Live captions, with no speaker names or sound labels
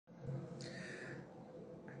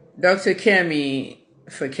Dr. Kemi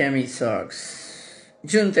for Kemi Talks,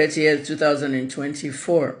 June 30th,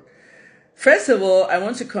 2024. First of all, I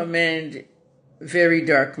want to commend Very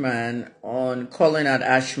Dark Man on calling out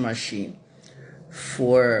Ashmushy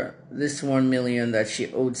for this 1 million that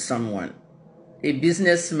she owed someone. A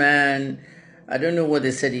businessman, I don't know what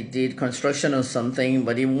they said he did, construction or something,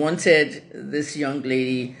 but he wanted this young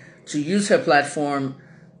lady to use her platform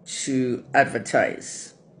to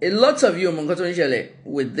advertise. A lot of you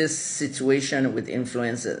with this situation with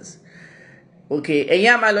influencers. Okay, and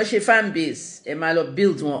yeah, my fan base, and my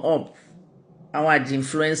build one up. I want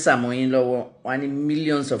influencer mo in low one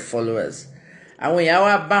millions of followers. And when you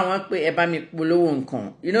are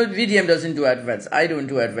you know, VDM doesn't do adverts. I don't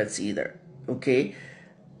do adverts either. Okay,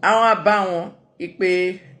 our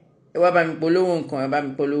this.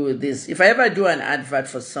 If I ever do an advert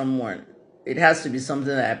for someone, it has to be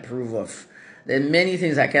something that I approve of. There are many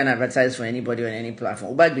things I can't advertise for anybody on any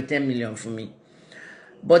platform. It might be 10 million for me.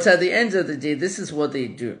 But at the end of the day, this is what they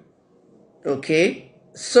do. Okay?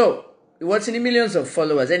 So, what's in the millions of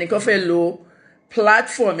followers? And it a low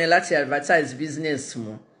platform to advertise business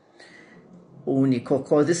more.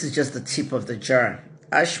 This is just the tip of the jar.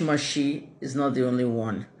 Ashmushy is not the only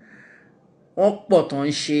one.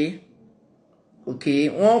 Okay?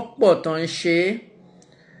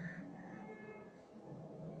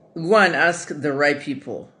 Go and ask the right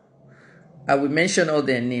people. I will mention all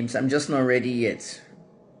their names. I'm just not ready yet.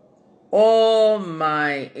 All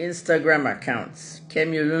my Instagram accounts.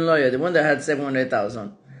 Kemi Lawyer, the one that had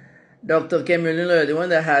 700,000. Dr. Kemi Lawyer, the one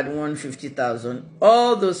that had 150,000.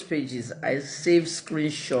 All those pages, I saved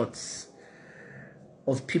screenshots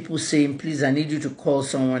of people saying, please, I need you to call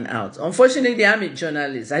someone out. Unfortunately, I'm a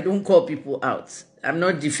journalist. I don't call people out. I'm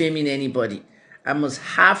not defaming anybody. I must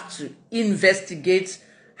have to investigate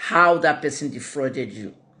how that person defrauded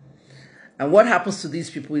you. And what happens to these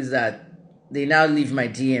people is that they now leave my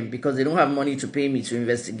DM because they don't have money to pay me to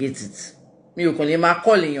investigate it. Me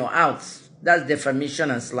calling you out. That's defamation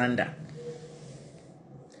and slander.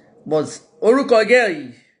 But Oruko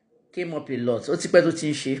girl came up a lot.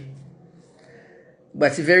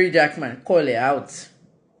 But a Very Dark Man, call her out.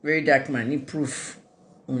 Very Dark Man, need proof.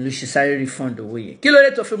 Only she started refund away. Kilo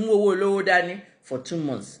rate of a low Danny for 2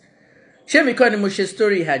 months. She me call the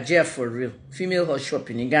story her jail for real. Female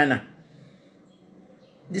Hushpuppi in Ghana.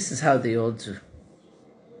 This is how they all do.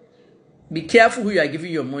 Be careful who you are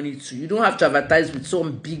giving your money to. You don't have to advertise with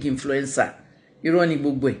some big influencer. You don't need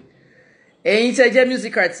bugwe. And he's a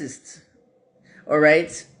music artist.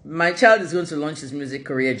 Alright? My child is going to launch his music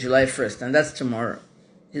career July 1st, and that's tomorrow.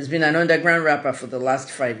 He's been an underground rapper for the last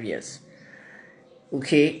 5 years.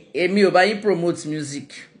 Okay? Emi Obayi promotes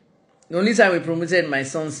music. The only time we promoted my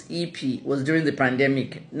son's EP was during the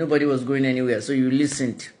pandemic. Nobody was going anywhere, so you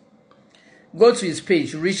listened. Go to his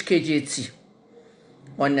page, Rich KJT,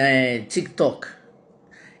 on TikTok,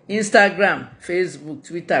 Instagram, Facebook,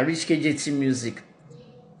 Twitter, Rich KJT Music.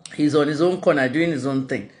 He's on his own corner doing his own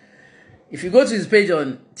thing. If you go to his page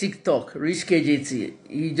on TikTok, Rich KJT,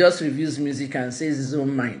 he just reviews music and says his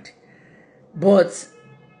own mind. But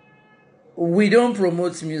we don't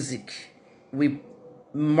promote music. We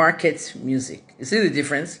market music. You see the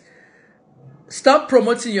difference? Stop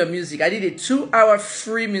promoting your music. I did a 2-hour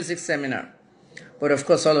free music seminar. But of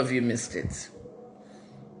course, all of you missed it.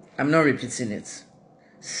 I'm not repeating it.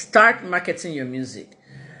 Start marketing your music.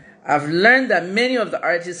 I've learned that many of the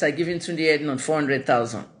artists are giving Tunde Ednon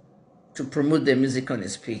 400,000 to promote their music on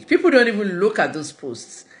his page. People don't even look at those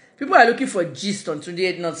posts. People are looking for gist on Tunde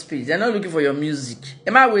Ednon's page. They're not looking for your music.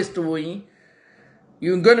 Am I wasting?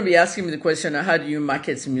 You're going to be asking me the question, how do you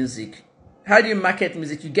market music? How do you market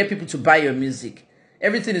music? You get people to buy your music.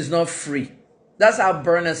 Everything is not free. That's how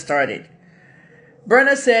Burner started.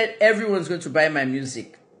 Burner said, everyone's going to buy my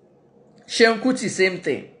music. Seun Kuti, same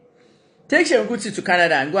thing. Take Seun Kuti to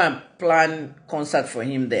Canada and go and plan concert for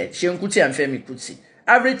him there. Seun Kuti and Femi Kuti.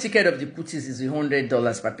 Average ticket of the Kutis is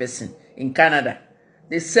 $100 per person in Canada.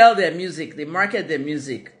 They sell their music. They market their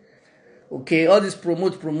music. Okay, all this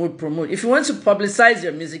promote. If you want to publicize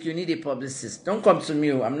your music, you need a publicist. Don't come to me.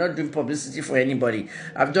 I'm not doing publicity for anybody.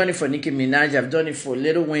 I've done it for Nicki Minaj. I've done it for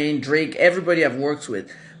Lil Wayne, Drake, everybody I've worked with.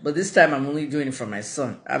 But this time, I'm only doing it for my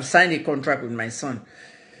son. I've signed a contract with my son.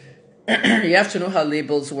 You have to know how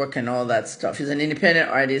labels work and all that stuff. He's an independent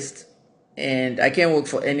artist, and I can't work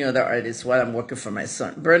for any other artist while I'm working for my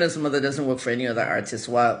son. Burner's mother doesn't work for any other artist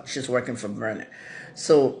while she's working for Burner.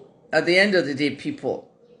 So, at the end of the day, people,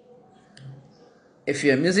 if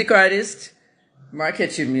you're a music artist,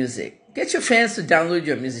 market your music. Get your fans to download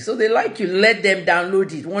your music. So they like you, let them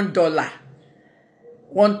download it. $1,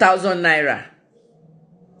 1,000 naira.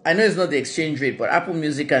 I know it's not the exchange rate, but Apple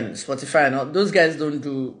Music and Spotify and all those guys don't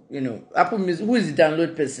do, Apple Music. Who is the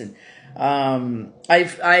download person?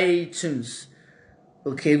 iTunes,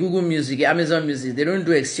 okay, Google Music, Amazon Music. They don't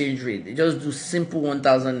do exchange rate. They just do simple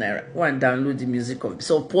 1,000 naira. Go and download the music.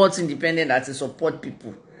 Support independent artists, support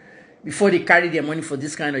people before they carry their money for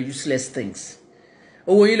this kind of useless things.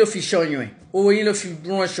 Oh, you know fi show you. Oh, you know fi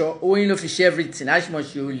branch. Oh, you know fi share everything.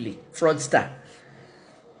 Ashmushy only fraudster.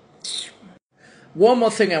 One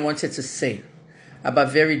more thing I wanted to say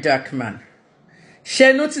about Very Dark Man.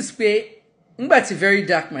 Share notice pé ngbati Very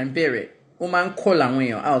Dark Man bẹ̀rẹ̀, ó máa ń call àwọn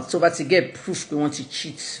èèyàn out so that to get proof we want to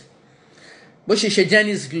cheat. Bó ṣe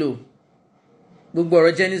Jenny's Glow. Gbogbo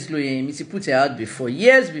ọ̀rọ̀ Jenny's Glow yẹn mi ti put it out before,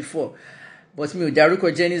 years before. But mi ò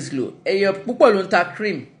dárúkọ Jenny's Glow. Èèyàn púpọ̀ ló ń ta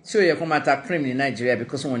cream. Tí ó yẹ kó máa ta cream ní Nigeria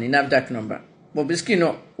because wọ́n ní NAFDAC number. But Bobrisky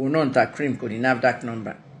náà òun náà ń ta cream kò ní NAFDAC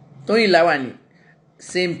number. Tóyìn Láwàní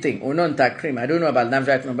same thing. Or not that cream. I don't know about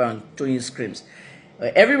NAFDAC number on Tony's creams.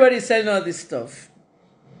 Everybody's selling all this stuff.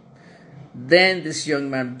 Then this young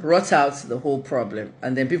man brought out the whole problem.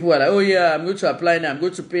 And then people were like, oh yeah, I'm going to apply now. I'm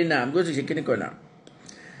going to pay now. I'm going to Shekiniko now.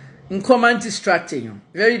 In common distracting you.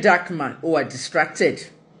 Very Dark Man. Oh, I distracted.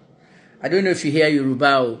 I don't know if you hear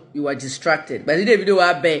Yoruba. You are distracted. But the video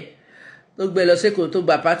I bet. Look below seko to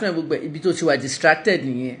gba partner gbogbo ibi tó ti wà distracted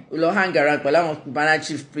nìyẹn. O lọ hang around pẹ̀lú àwọn Cubana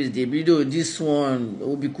chief priest the video this one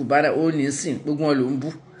Obi Cubana ó ní sìn gbogbo wọn ló ń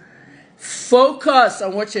bú. Focus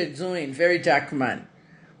on what you're doing, Very Dark Man.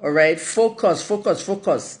 All right?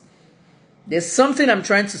 Focus. There's something I'm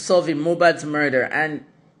trying to solve in Mohbad's murder and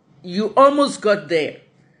you almost got there.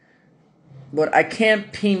 But I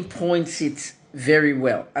can't pinpoint it very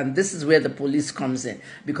well, and this is where the police comes in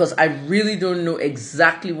because I really don't know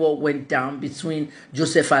exactly what went down between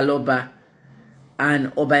Joseph Aloba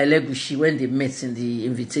and Oba Elegushi when they met in the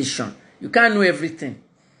invitation. You can't know everything,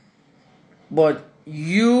 but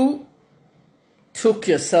you took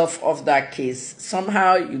yourself off that case.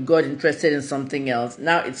 Somehow you got interested in something else.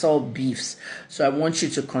 Now it's all beefs, so I want you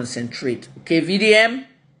to concentrate. Okay, VDM,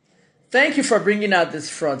 thank you for bringing out this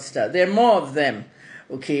fraudster. There are more of them.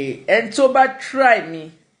 Okay, and Toba try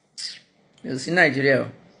me. You see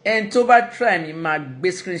Nigeria. And Toba try me, my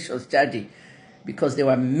best screenshots daddy. Because there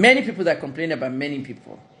were many people that complained about many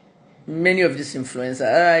people. Many of these influencers.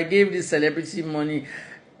 I gave this celebrity money.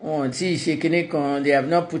 Oh, they have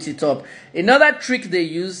not put it up. Another trick they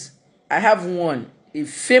use, I have one. A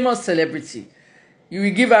famous celebrity. You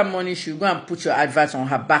will give her money, she'll go and put your advert on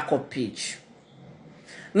her backup page.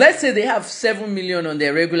 Let's say they have 7 million on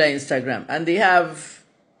their regular Instagram and they have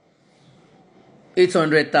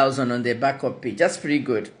 800,000 on their backup page. That's pretty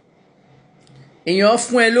good. In your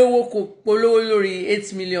phone, low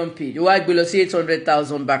 8 million page. You are below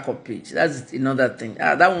 800,000 backup page. That's another thing.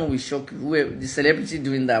 That one will shock you. The celebrity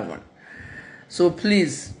doing that one. So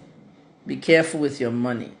please be careful with your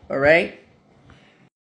money. All right.